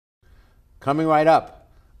Coming right up,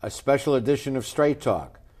 a special edition of Straight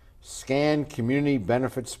Talk, SCAN Community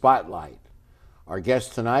Benefit Spotlight. Our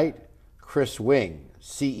guest tonight, Chris Wing,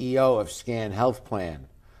 CEO of SCAN Health Plan,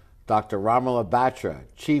 Dr.Romilla Batra,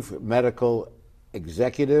 Chief Medical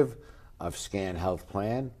Executive of SCAN Health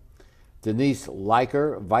Plan, Denise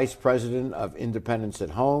Likar, Vice President of Independence at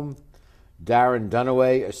Home, Darren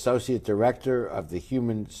Dunaway, Associate Director of the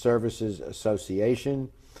Human Services Association,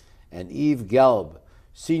 and Gelb,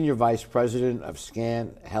 Senior Vice President of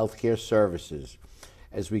SCAN Healthcare Services,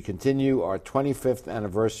 as we continue our 25th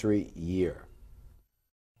anniversary year.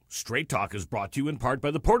 Straight Talk is brought to you in part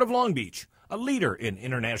by the Port of Long Beach, a leader in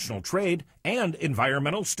international trade and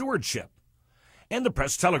environmental stewardship, and the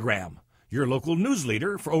Press Telegram, your local news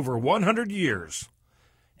leader for over 100 years,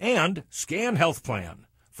 and SCAN Health Plan,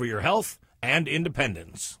 for your health and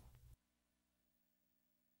independence.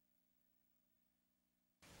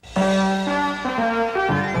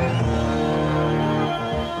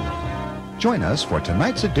 Join us for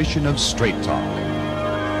tonight's edition of Straight Talk.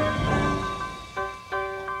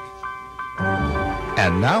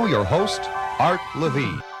 And now your host, Art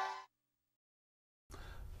Levine.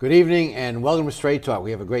 Good evening and welcome to Straight Talk. We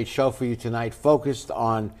have a great show for you tonight focused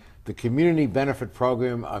on the community benefit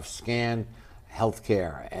program of SCAN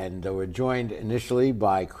Healthcare. And we're joined initially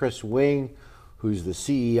by Chris Wing, who's the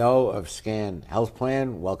CEO of SCAN Health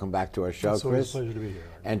Plan. Welcome back to our show, Chris. It's a pleasure to be here.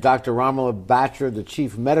 And Dr. Romilla Batra, the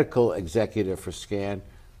Chief Medical Executive for SCAN.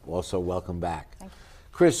 Also, welcome back. Thank you.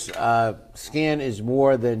 Chris, SCAN is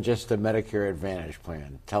more than just a Medicare Advantage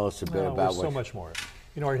plan. Tell us a bit about what... so much more.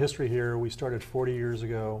 You know, our history here, we started 40 years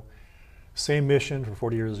ago. Same mission for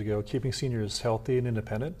 40 years ago, keeping seniors healthy and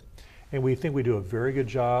independent. And we think we do a very good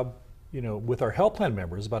job, you know, with our health plan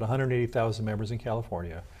members, about 180,000 members in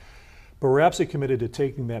California. But we're absolutely committed to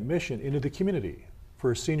taking that mission into the community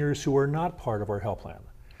for seniors who are not part of our health plan.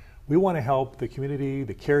 We want to help the community,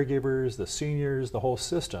 the caregivers, the seniors, the whole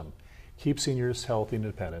system keep seniors healthy and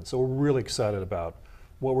independent. So we're really excited about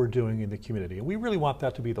what we're doing in the community. And we really want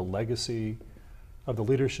that to be the legacy of the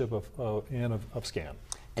leadership of SCAN.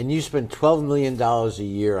 And you spend $12 million a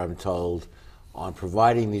year, I'm told, on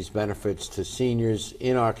providing these benefits to seniors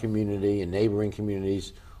in our community and neighboring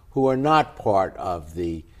communities who are not part of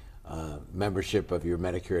the membership of your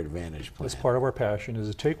Medicare Advantage plan. That's part of our passion, is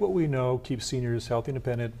to take what we know, keep seniors healthy and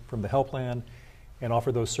independent from the health plan, and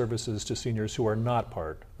offer those services to seniors who are not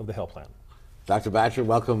part of the health plan. Dr. Batra,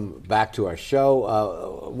 welcome back to our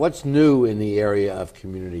show. What's new in the area of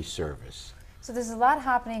community service? So there's a lot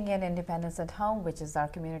happening in Independence at Home, which is our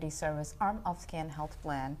community service arm of SCAN Health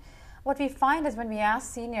Plan. What we find is when we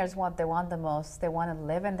ask seniors what they want the most, they want to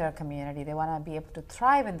live in their community, they want to be able to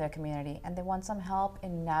thrive in their community, and they want some help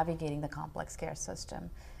in navigating the complex care system.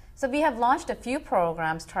 So we have launched a few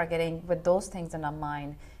programs targeting with those things in our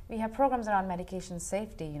mind. We have programs around medication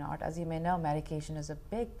safety. You know, as you may know, medication is a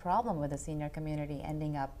big problem with the senior community,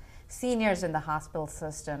 ending up seniors in the hospital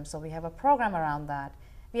system. So we have a program around that.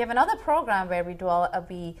 We have another program where we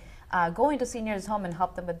go into seniors' home and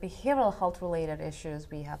help them with behavioral health related issues.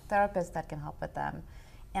 We have therapists that can help with them.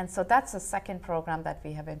 And so that's the second program that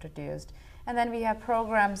we have introduced. And then we have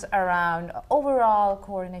programs around overall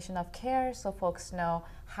coordination of care, so folks know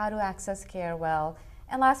how to access care well.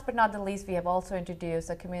 And last but not the least, we have also introduced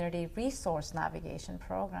a community resource navigation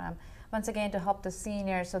program, once again to help the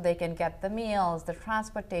seniors so they can get the meals, the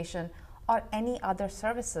transportation, or any other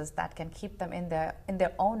services that can keep them in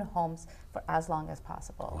their own homes for as long as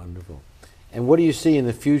possible. Wonderful. And what do you see in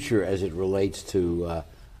the future as it relates to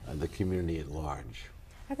the community at large?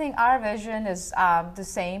 I think our vision is the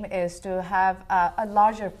same, is to have a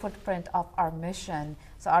larger footprint of our mission.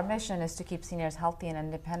 So our mission is to keep seniors healthy and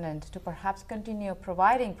independent, to perhaps continue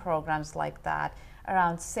providing programs like that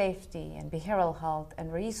around safety and behavioral health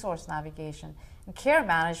and resource navigation and care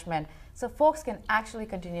management, so folks can actually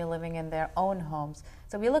continue living in their own homes.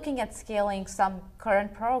 So we're looking at scaling some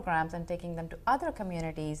current programs and taking them to other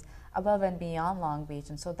communities above and beyond Long Beach,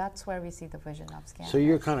 and so that's where we see the vision of SCAN. So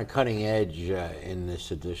you're kind of cutting edge in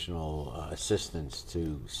this additional assistance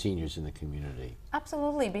to seniors in the community.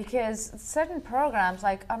 Absolutely, because certain programs,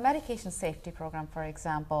 like our medication safety program, for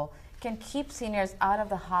example, can keep seniors out of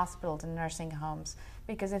the hospitals and nursing homes,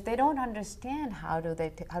 because if they don't understand how to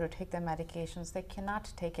take their medications, they cannot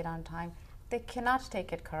take it on time, they cannot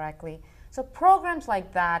take it correctly. So programs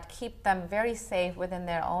like that keep them very safe within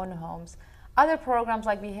their own homes. Other programs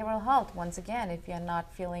like behavioral health, once again, if you're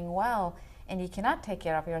not feeling well and you cannot take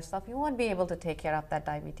care of yourself, you won't be able to take care of that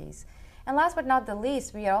diabetes. And last but not the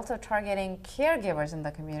least, we are also targeting caregivers in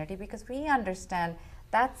the community, because we understand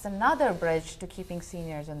that's another bridge to keeping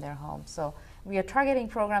seniors in their homes. So we are targeting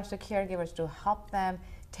programs to caregivers to help them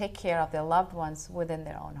take care of their loved ones within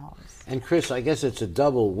their own homes. And Chris, I guess it's a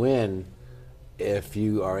double win if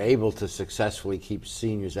you are able to successfully keep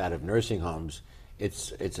seniors out of nursing homes.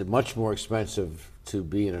 It's much more expensive to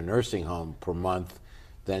be in a nursing home per month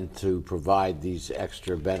than to provide these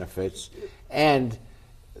extra benefits. And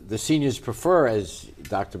the seniors prefer, as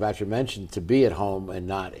Dr. Batra mentioned, to be at home and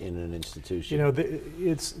not in an institution. You know,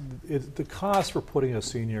 the cost for putting a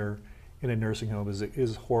senior in a nursing home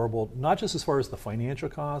is horrible, not just as far as the financial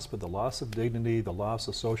cost, but the loss of dignity, the loss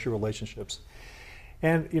of social relationships.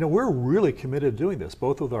 And you know, we're really committed to doing this,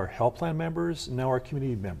 both with our health plan members and now our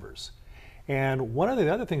community members. And one of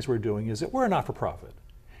the other things we're doing is that we're a not-for-profit,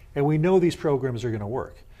 and we know these programs are going to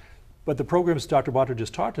work. But the programs Dr. Batra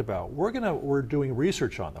just talked about, we're doing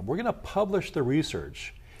research on them. We're going to publish the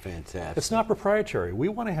research. Fantastic. It's not proprietary. We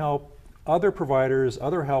want to help other providers,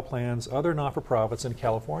 other health plans, other not-for-profits in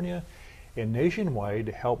California and nationwide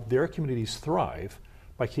to help their communities thrive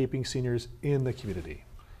by keeping seniors in the community.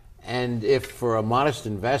 And if for a modest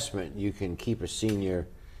investment you can keep a senior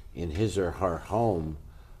in his or her home,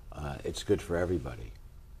 it's good for everybody.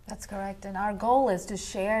 That's correct. And our goal is to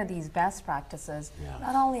share these best practices,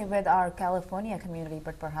 not only with our California community,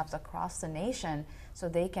 but perhaps across the nation, so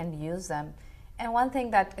they can use them. And one thing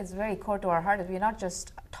that is very core to our heart is we're not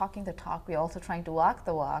just talking the talk, we're also trying to walk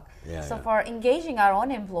the walk. For engaging our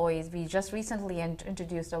own employees, we just recently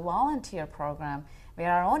introduced a volunteer program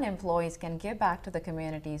where our own employees can give back to the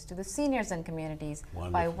communities, to the seniors and communities,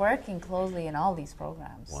 by working closely in all these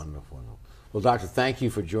programs. Wonderful. Well, Doctor, thank you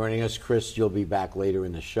for joining us. Chris, you'll be back later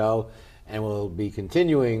in the show, and we'll be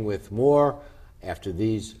continuing with more after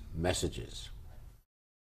these messages.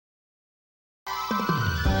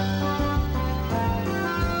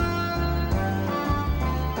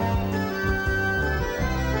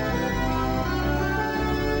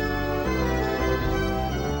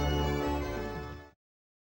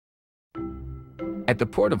 At the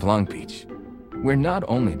Port of Long Beach, we're not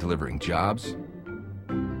only delivering jobs,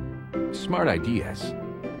 smart ideas,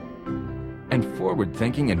 and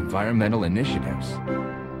forward-thinking environmental initiatives.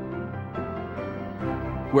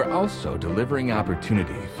 We're also delivering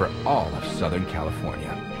opportunity for all of Southern California.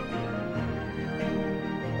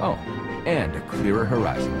 Oh, and a clearer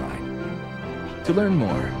horizon line. To learn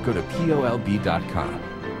more, go to polb.com.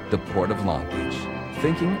 The Port of Long Beach,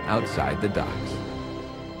 thinking outside the docks.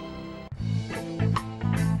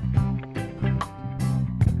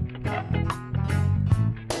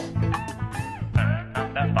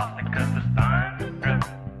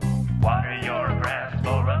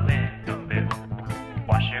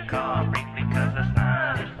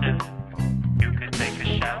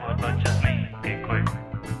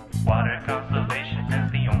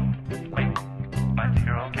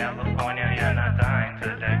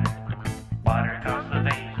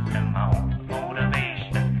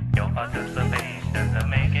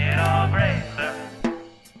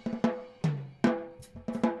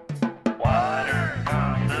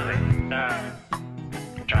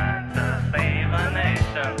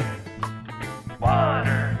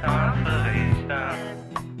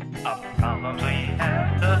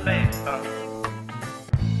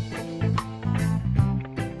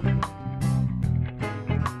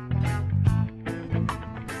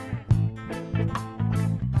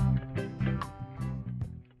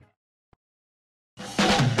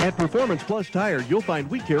 At Performance Plus Tire, you'll find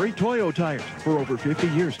we carry Toyo tires. For over 50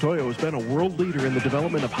 years, Toyo has been a world leader in the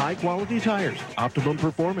development of high-quality tires. Optimum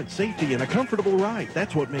performance, safety, and a comfortable ride.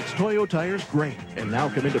 That's what makes Toyo tires great. And now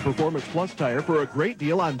come into Performance Plus Tire for a great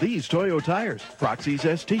deal on these Toyo tires.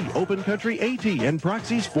 Proxys ST, Open Country AT, and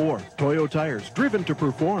Proxys 4. Toyo tires, driven to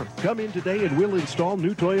perform. Come in today and we'll install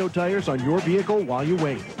new Toyo tires on your vehicle while you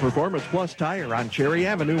wait. Performance Plus Tire on Cherry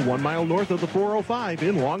Avenue, 1 mile north of the 405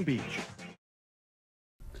 in Long Beach.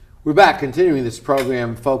 We're back, continuing this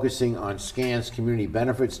program focusing on SCAN's community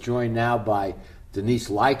benefits, joined now by Denise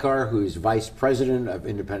Likar, who is Vice President of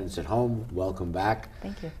Independence at Home. Welcome back.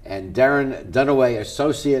 Thank you. And Darren Dunaway,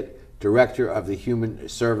 Associate Director of the Human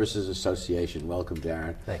Services Association. Welcome,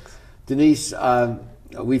 Darren. Thanks. Denise,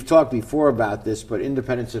 we've talked before about this, but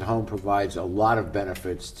Independence at Home provides a lot of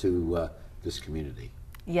benefits to this community.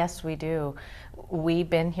 Yes, we do. We've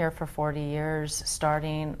been here for 40 years,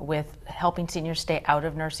 starting with helping seniors stay out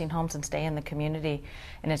of nursing homes and stay in the community.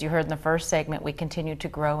 And as you heard in the first segment, we continue to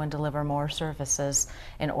grow and deliver more services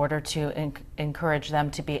in order to encourage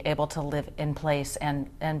them to be able to live in place and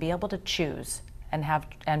be able to choose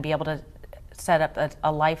and be able to set up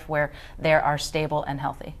a life where they are stable and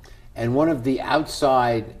healthy. And one of the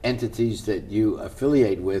outside entities that you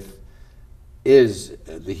affiliate with is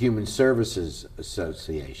the Human Services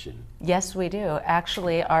Association. Yes, we do.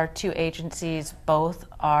 Actually, our two agencies both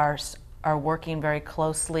are working very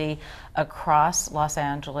closely across Los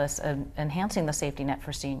Angeles and enhancing the safety net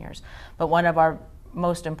for seniors. But one of our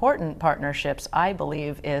most important partnerships, I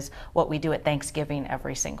believe, is what we do at Thanksgiving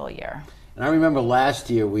every single year. And I remember last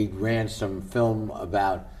year we ran some film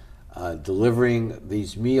about delivering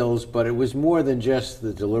these meals, but it was more than just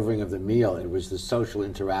the delivering of the meal. It was the social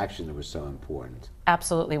interaction that was so important.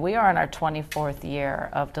 Absolutely. We are in our 24th year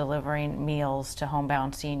of delivering meals to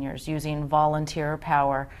homebound seniors using volunteer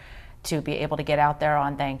power to be able to get out there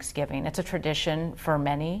on Thanksgiving. It's a tradition for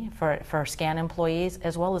many, for SCAN employees,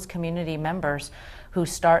 as well as community members who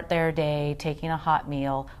start their day taking a hot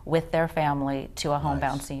meal with their family to a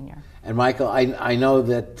homebound senior. And Michael, I know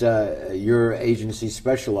that your agency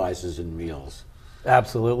specializes in meals.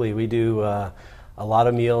 Absolutely. We do a lot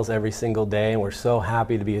of meals every single day, and we're so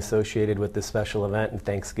happy to be associated with this special event and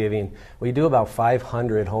Thanksgiving. We do about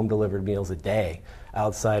 500 home-delivered meals a day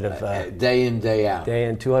outside of... day in, day out. Day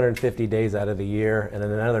in, 250 days out of the year, and then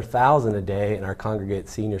another 1,000 a day in our congregate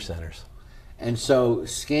senior centers. And so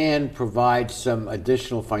SCAN provides some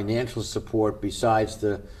additional financial support besides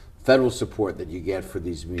the federal support that you get for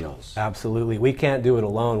these meals. Absolutely. We can't do it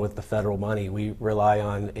alone with the federal money. We rely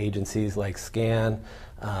on agencies like SCAN,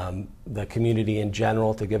 the community in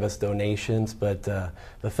general to give us donations, but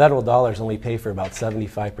the federal dollars only pay for about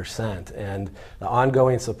 75%. And the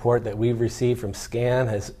ongoing support that we've received from SCAN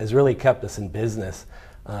has really kept us in business.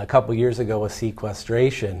 A couple years ago with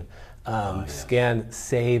sequestration, SCAN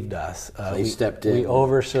saved us. They stepped in. We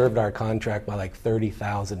overserved our contract by like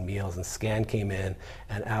 30,000 meals, and SCAN came in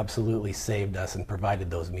and absolutely saved us and provided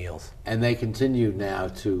those meals. And they continue now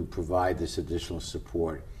to provide this additional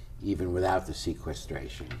support even without the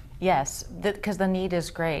sequestration. Yes, because the need is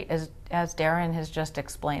great. As Darren has just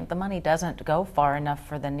explained, the money doesn't go far enough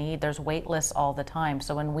for the need. There's wait lists all the time.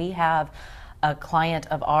 So when we have a client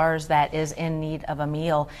of ours that is in need of a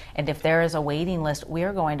meal, and if there is a waiting list,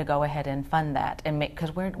 we're going to go ahead and fund that, and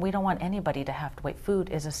because we don't want anybody to have to wait.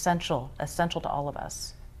 Food is essential to all of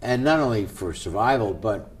us. And not only for survival,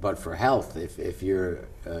 but for health. If you're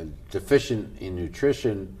deficient in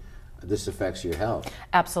nutrition, this affects your health.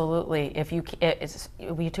 Absolutely.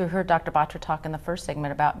 We heard Dr. Batra talk in the first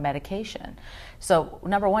segment about medication. So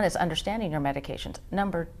number one is understanding your medications.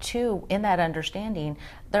 Number two, in that understanding,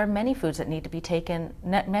 there are many foods that need to be taken,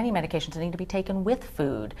 many medications that need to be taken with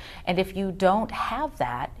food. And if you don't have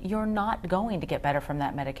that, you're not going to get better from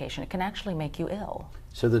that medication. It can actually make you ill.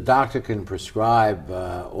 So the doctor can prescribe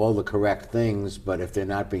all the correct things, but if they're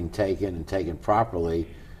not being taken and taken properly,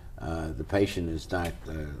 the patient is not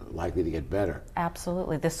likely to get better.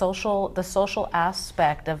 Absolutely. The social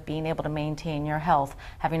aspect of being able to maintain your health,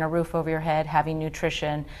 having a roof over your head, having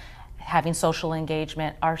nutrition, having social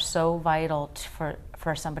engagement are so vital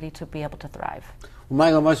for somebody to be able to thrive. Well,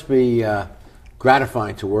 Michael, it must be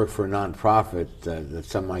gratifying to work for a nonprofit that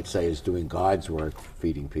some might say is doing God's work,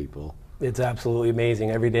 feeding people. It's absolutely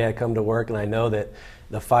amazing. Every day I come to work and I know that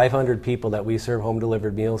the 500 people that we serve home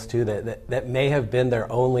delivered meals to, that may have been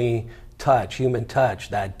their only touch, human touch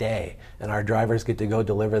that day, and our drivers get to go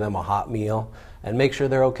deliver them a hot meal and make sure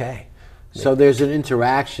they're okay. So there's an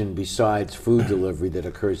interaction besides food delivery that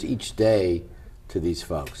occurs each day to these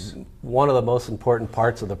folks. One of the most important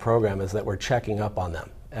parts of the program is that we're checking up on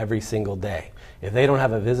them every single day. If they don't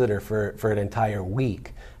have a visitor for an entire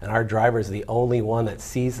week, and our driver is the only one that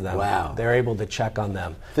sees them, wow, they're able to check on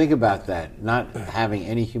them. Think about that, not having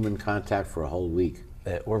any human contact for a whole week.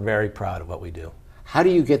 We're very proud of what we do. How do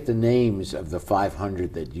you get the names of the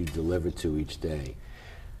 500 that you deliver to each day?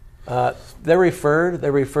 They're referred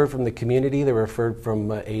from the community, they're referred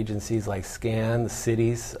from agencies like SCAN, the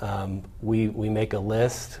cities. We make a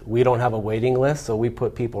list. We don't have a waiting list, so we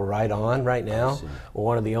put people right on right now. We're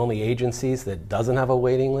one of the only agencies that doesn't have a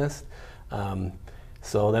waiting list.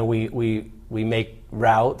 So then we make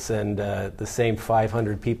routes, and the same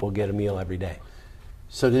 500 people get a meal every day.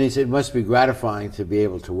 So Denise, it must be gratifying to be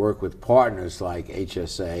able to work with partners like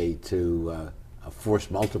HSA to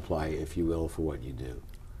force multiply, if you will, for what you do.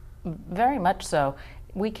 Very much so.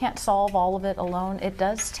 We can't solve all of it alone. It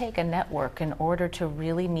does take a network in order to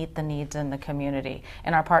really meet the needs in the community.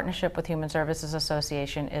 And our partnership with Human Services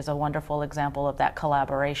Association is a wonderful example of that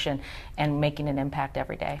collaboration and making an impact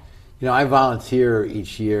every day. You know, I volunteer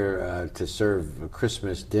each year to serve a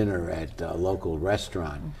Christmas dinner at a local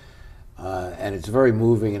restaurant. And it's very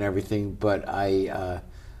moving and everything, but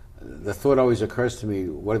the thought always occurs to me,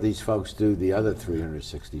 what do these folks do the other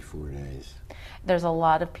 364 days? There's a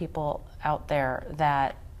lot of people out there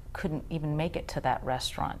that couldn't even make it to that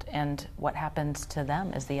restaurant. And what happens to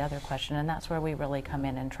them is the other question, and that's where we really come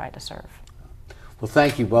in and try to serve. Well,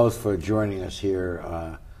 thank you both for joining us here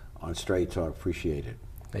on Straight Talk. Appreciate it.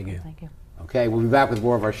 Thank you. Thank you. Okay, we'll be back with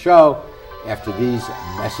more of our show after these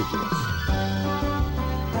messages.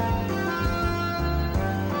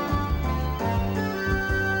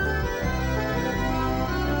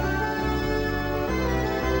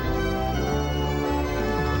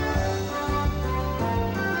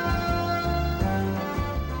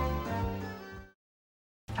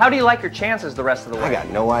 How do you like your chances the rest of the way? I got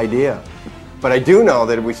no idea. But I do know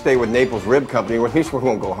that if we stay with Naples Rib Company, well, at least we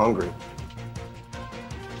won't go hungry.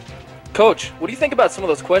 Coach, what do you think about some of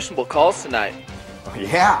those questionable calls tonight? Oh,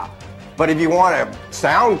 yeah. But if you want a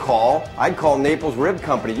sound call, I'd call Naples Rib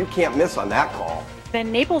Company. You can't miss on that call.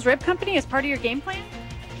 Then Naples Rib Company is part of your game plan?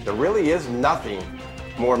 There really is nothing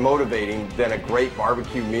more motivating than a great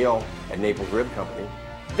barbecue meal at Naples Rib Company.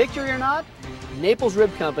 Victory or not, Naples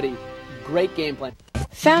Rib Company, great game plan.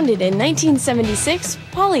 Founded in 1976,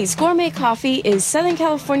 Polly's Gourmet Coffee is Southern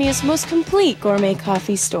California's most complete gourmet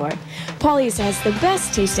coffee store. Polly's has the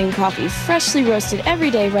best tasting coffee, freshly roasted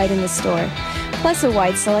every day right in the store. Plus a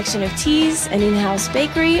wide selection of teas, an in-house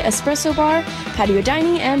bakery, espresso bar, patio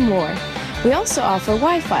dining, and more. We also offer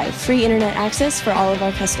Wi-Fi, free internet access for all of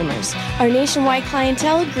our customers. Our nationwide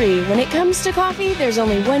clientele agree when it comes to coffee, there's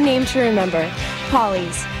only one name to remember,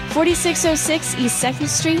 Polly's. 4606 East 2nd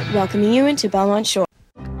Street, welcoming you into Belmont Shore.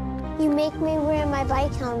 You make me wear my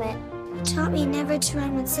bike helmet. Taught me never to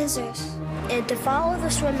run with scissors. And to follow the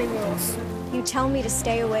swimming rules. You tell me to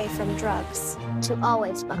stay away from drugs. To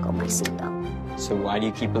always buckle my seatbelt. So why do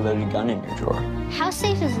you keep a loaded gun in your drawer? How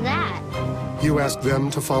safe is that? You asked them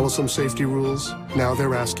to follow some safety rules. Now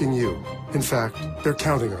they're asking you. In fact, they're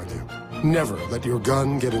counting on you. Never let your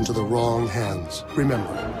gun get into the wrong hands. Remember,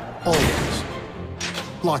 always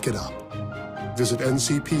lock it up. Visit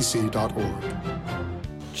ncpc.org.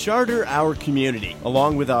 Charter Our Community,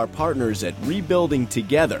 along with our partners at Rebuilding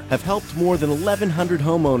Together, have helped more than 1,100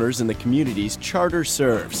 homeowners in the communities Charter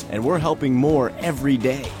serves, and we're helping more every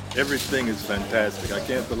day. Everything is fantastic. I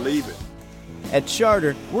can't believe it. At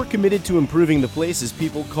Charter, we're committed to improving the places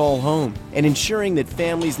people call home and ensuring that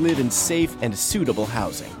families live in safe and suitable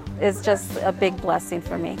housing. It's just a big blessing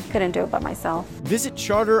for me. Couldn't do it by myself. Visit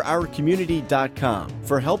charterourcommunity.com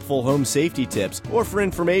for helpful home safety tips or for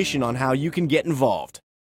information on how you can get involved.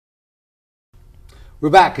 We're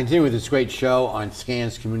back, continuing with this great show on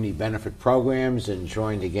SCAN's community benefit programs, and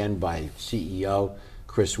joined again by CEO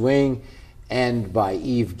Chris Wing and by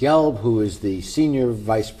Eve Gelb, who is the Senior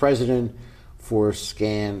Vice President for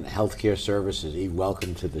SCAN Healthcare Services. Eve,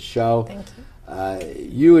 welcome to the show. Thank you.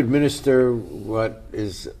 You administer what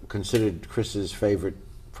is considered Chris's favorite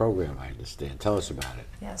program, I understand. Tell us about it.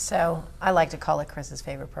 Yeah, so I like to call it Chris's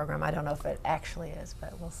favorite program. I don't know if it actually is,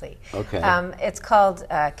 but we'll see. Okay. It's called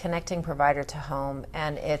Connecting Provider to Home,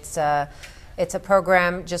 and it's a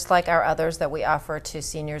program just like our others that we offer to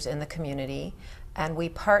seniors in the community. And we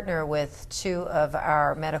partner with two of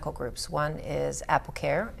our medical groups. One is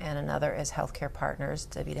AppleCare, and another is Healthcare Partners,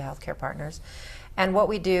 DaVita Healthcare Partners. And what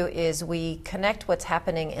we do is we connect what's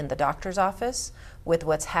happening in the doctor's office with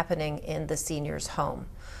what's happening in the senior's home.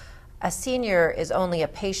 A senior is only a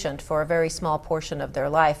patient for a very small portion of their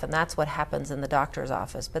life, and that's what happens in the doctor's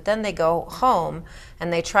office. But then they go home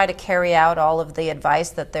and they try to carry out all of the advice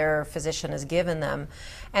that their physician has given them.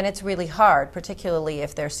 And it's really hard, particularly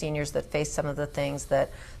if they're seniors that face some of the things that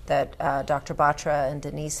Dr. Batra and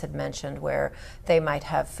Denise had mentioned, where they might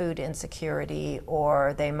have food insecurity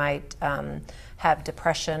or they might have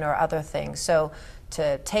depression or other things. So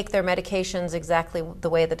to take their medications exactly the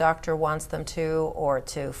way the doctor wants them to, or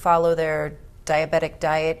to follow their diabetic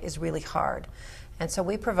diet, is really hard. And so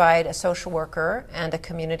we provide a social worker and a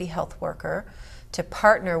community health worker to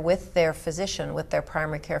partner with their physician, with their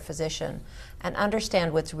primary care physician, and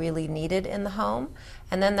understand what's really needed in the home.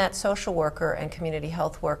 And then that social worker and community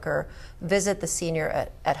health worker visit the senior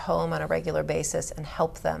at home on a regular basis and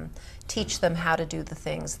help them, teach them how to do the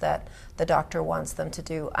things that the doctor wants them to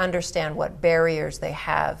do, understand what barriers they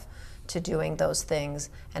have to doing those things,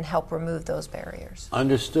 and help remove those barriers.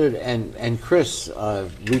 Understood. And Chris,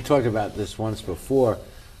 we talked about this once before.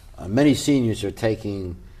 Many seniors are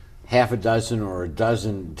taking half a dozen or a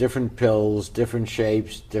dozen different pills, different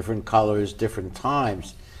shapes, different colors, different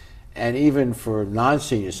times. And even for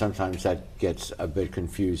non-seniors, sometimes that gets a bit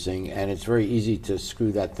confusing, and it's very easy to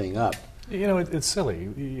screw that thing up. You know, it's silly.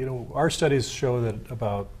 You know, our studies show that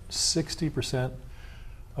about 60%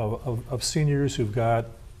 of seniors who've got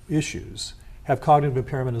issues have cognitive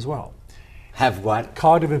impairment as well. Have what?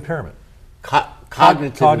 Cognitive impairment.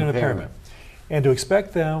 Cognitive impairment. And to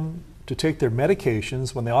expect them to take their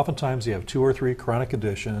medications when oftentimes they have 2 or 3 chronic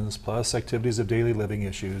conditions plus activities of daily living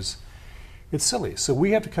issues, it's silly. So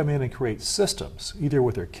we have to come in and create systems, either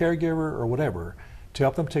with their caregiver or whatever, to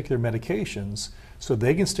help them take their medications so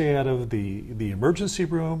they can stay out of the emergency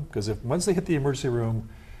room, because once they hit the emergency room,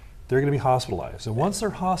 they're going to be hospitalized. And once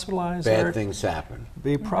they're hospitalized, bad things happen.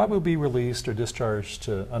 They probably be released or discharged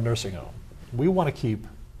to a nursing home. We want to keep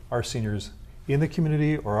our seniors in the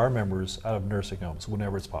community or our members out of nursing homes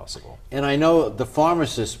whenever it's possible. And I know the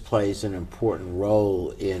pharmacist plays an important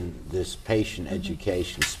role in this patient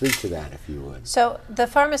education. Speak to that if you would. So the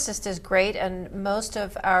pharmacist is great, and most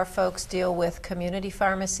of our folks deal with community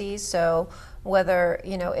pharmacies. So whether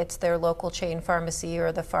it's their local chain pharmacy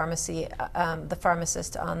or the pharmacy, the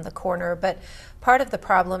pharmacist on the corner. But part of the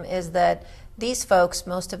problem is that these folks,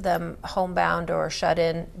 most of them homebound or shut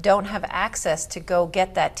in, don't have access to go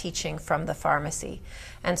get that teaching from the pharmacy.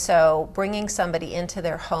 And so bringing somebody into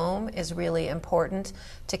their home is really important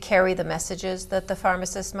to carry the messages that the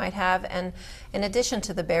pharmacist might have. And in addition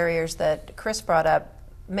to the barriers that Chris brought up,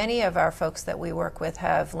 many of our folks that we work with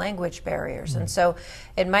have language barriers. And so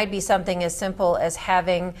it might be something as simple as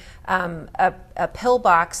having a pill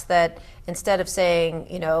box that instead of saying,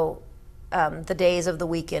 the days of the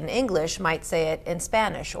week in English, might say it in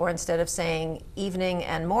Spanish, or instead of saying evening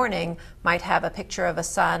and morning, might have a picture of a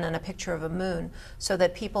sun and a picture of a moon, so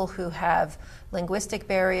that people who have linguistic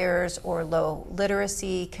barriers or low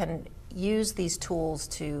literacy can use these tools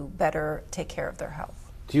to better take care of their health.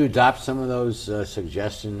 Do you adopt some of those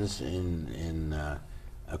suggestions in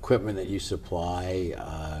equipment that you supply,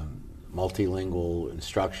 multilingual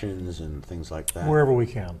instructions and things like that? Wherever we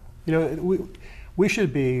can. We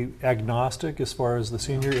should be agnostic as far as the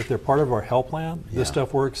senior. If they're part of our health plan, this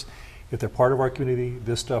stuff works. If they're part of our community,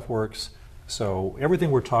 this stuff works. So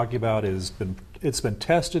everything we're talking about it's been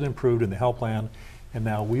tested and proved in the health plan, and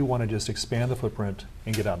now we want to just expand the footprint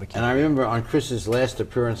and get out in the community. And I remember on Chris's last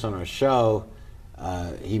appearance on our show,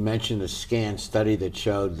 he mentioned a SCAN study that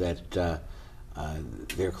showed that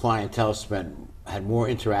their clientele had more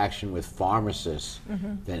interaction with pharmacists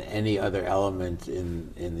than any other element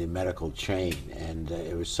in the medical chain, and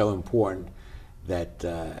it was so important that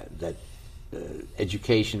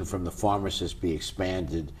education from the pharmacists be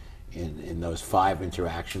expanded in those 5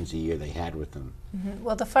 interactions a year they had with them.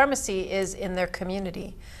 Well, the pharmacy is in their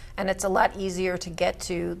community, and it's a lot easier to get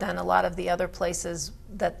to than a lot of the other places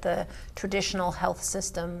that the traditional health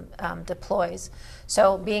system deploys.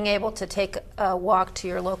 So being able to take a walk to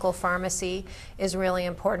your local pharmacy is really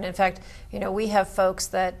important. In fact, we have folks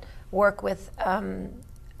that work with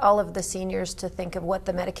all of the seniors to think of what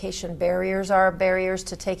the medication barriers are, barriers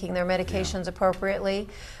to taking their medications appropriately.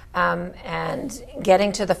 And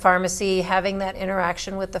getting to the pharmacy, having that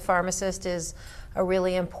interaction with the pharmacist is a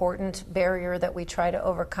really important barrier that we try to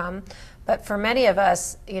overcome. But for many of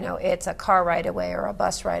us, it's a car ride away or a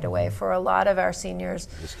bus ride away. For a lot of our seniors,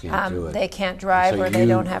 they can't drive or they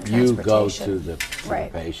don't have transportation. You go to the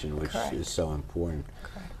patient, which is so important.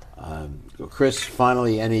 Chris,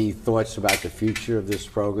 finally, any thoughts about the future of this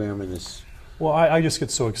program and this? Well, I just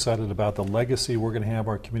get so excited about the legacy we're going to have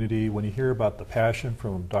our community. When you hear about the passion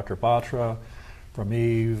from Dr. Batra, from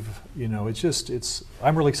Eve,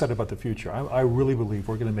 I'm really excited about the future. I really believe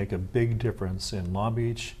we're going to make a big difference in Long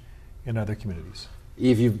Beach and other communities.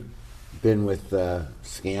 Eve, you've been with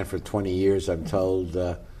SCAN for 20 years, I'm told.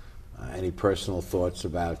 Any personal thoughts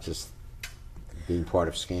about just being part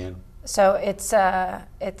of SCAN? So it's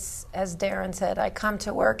as Darren said, I come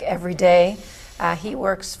to work every day. He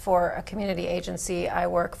works for a community agency. I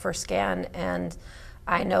work for SCAN, and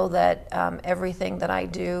I know that everything that I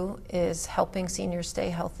do is helping seniors stay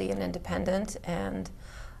healthy and independent. And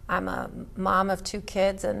I'm a mom of 2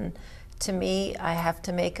 kids, and to me, I have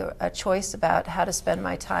to make a choice about how to spend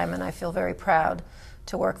my time. And I feel very proud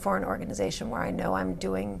to work for an organization where I know I'm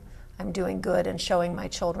doing good and showing my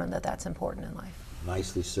children that that's important in life.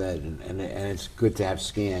 Nicely said, and it's good to have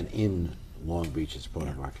SCAN in Long Beach as part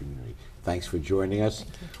of our community. Thanks for joining us.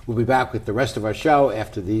 We'll be back with the rest of our show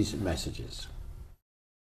after these messages.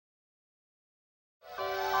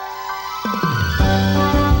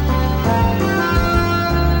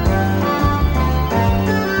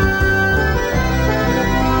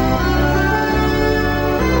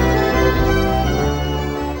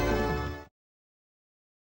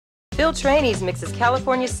 Phil Trainees mixes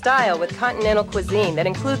California style with continental cuisine that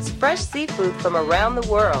includes fresh seafood from around the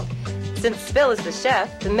world. Since Phil is the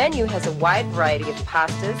chef, the menu has a wide variety of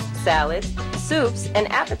pastas, salads, soups,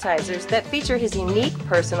 and appetizers that feature his unique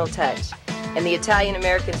personal touch. And the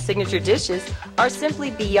Italian-American signature dishes are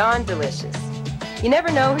simply beyond delicious. You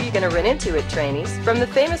never know who you're going to run into at Trainees, from the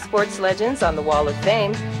famous sports legends on the Wall of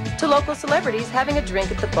Fame to local celebrities having a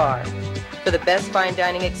drink at the bar. For the best fine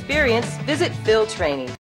dining experience, visit Phil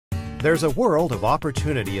Trainees. There's a world of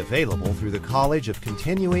opportunity available through the College of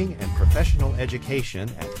Continuing and Professional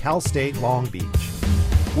Education at Cal State Long Beach.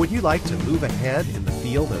 Would you like to move ahead in the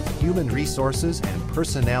field of human resources and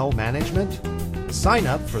personnel management? Sign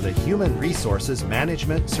up for the Human Resources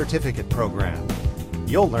Management Certificate Program.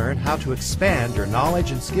 You'll learn how to expand your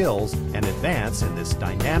knowledge and skills and advance in this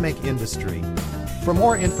dynamic industry. For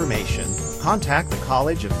more information, contact the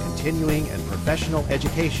College of Continuing and Professional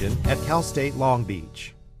Education at Cal State Long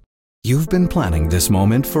Beach. You've been planning this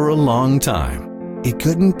moment for a long time. It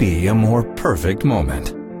couldn't be a more perfect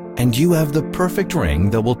moment. And you have the perfect ring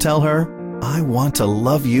that will tell her, "I want to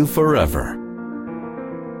love you forever."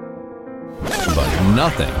 But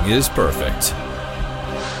nothing is perfect.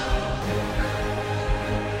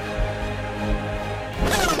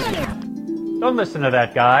 Don't listen to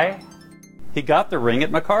that guy. He got the ring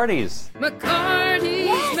at McCarty's.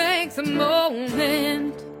 McCarty's makes a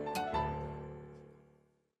moment.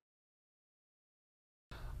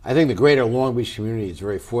 I think the greater Long Beach community is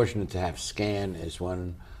very fortunate to have SCAN as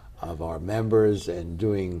one of our members and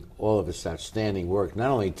doing all of its outstanding work,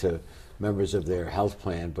 not only to members of their health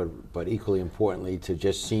plan, but equally importantly to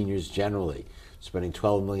just seniors generally, spending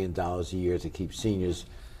 $12 million a year to keep seniors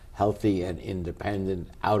healthy and independent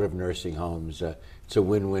out of nursing homes. It's a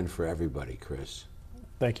win-win for everybody, Chris.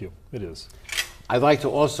 Thank you. It is. I'd like to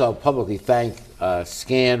also publicly thank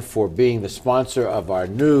SCAN for being the sponsor of our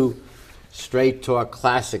new Straight Talk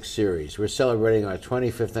Classic series. We're celebrating our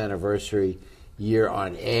 25th anniversary year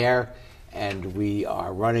on air, and we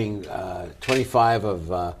are running 25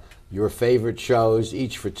 of your favorite shows,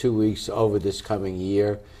 each for 2 weeks over this coming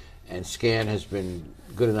year. And SCAN has been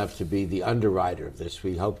good enough to be the underwriter of this.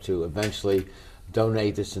 We hope to eventually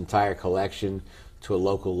donate this entire collection to a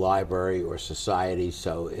local library or society,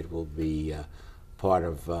 so it will be part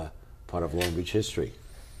of Long Beach history.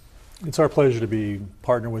 It's our pleasure to be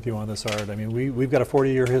partnering with you on this, Art. I mean, we've got a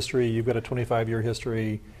 40-year history, you've got a 25-year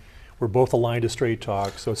history. We're both aligned to Straight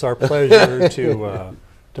Talk, so it's our pleasure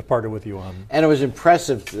to partner with you on. And it was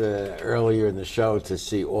impressive earlier in the show to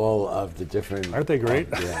see all of the different... Aren't they great?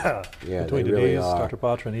 Yeah, Between they Denise, really are. Dr.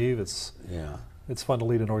 Batra, and Eve, it's fun to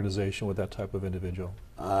lead an organization with that type of individual.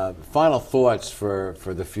 Final thoughts for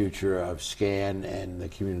the future of SCAN and the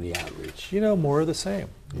community outreach? You know, more of the same.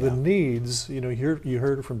 Yeah. The needs, you know, you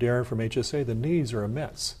heard from Darren from HSA, the needs are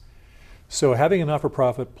immense. So having a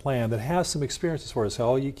not-for-profit plan that has some experience as far as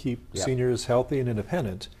how you keep seniors healthy and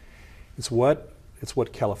independent, it's what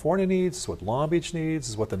California needs, it's what Long Beach needs,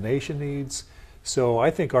 it's what the nation needs. So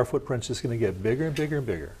I think our footprint's just going to get bigger and bigger and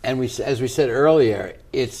bigger. And as we said earlier,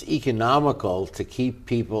 it's economical to keep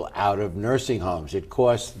people out of nursing homes. It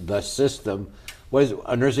costs the system.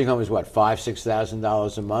 A nursing home is what,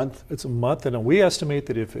 $5,000–6,000 a month? It's a month, and we estimate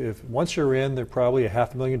that if once you're in, they're probably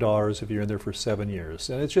 $500,000 if you're in there for 7 years.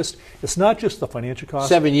 And it's not just the financial cost.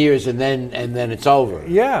 7 years and then it's over.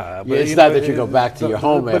 Yeah, but it's not that you go back to your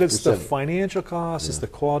home after. But it's the financial cost, it's the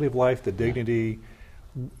quality of life, the dignity.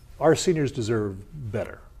 Our seniors deserve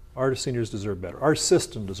better. Our seniors deserve better. Our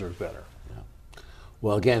system deserves better.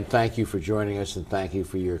 Well, again, thank you for joining us, and thank you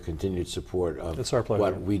for your continued support of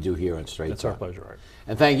what we do here on Straight Talk. It's our pleasure, Art.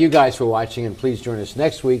 And thank you guys for watching, and please join us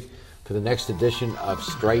next week for the next edition of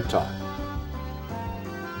Straight Talk.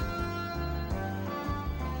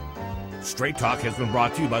 Straight Talk has been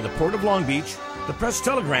brought to you by the Port of Long Beach, the Press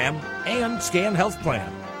Telegram, and SCAN Health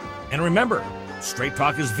Plan. And remember, Straight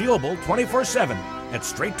Talk is viewable 24/7 at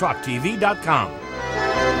StraightTalkTV.com.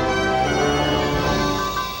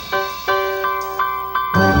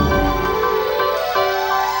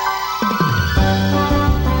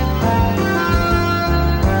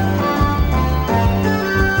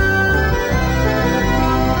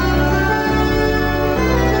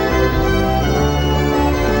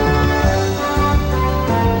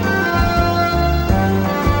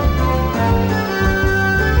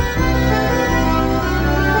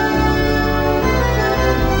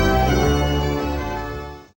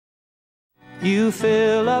 You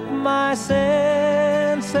fill up my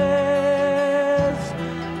senses,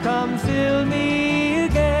 come fill me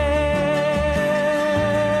again.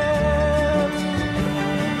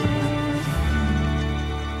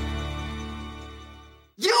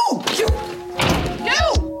 You!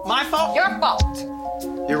 My fault? Your fault.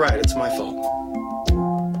 You're right, it's my fault.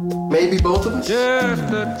 Maybe both of us?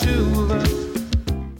 Just the two of us.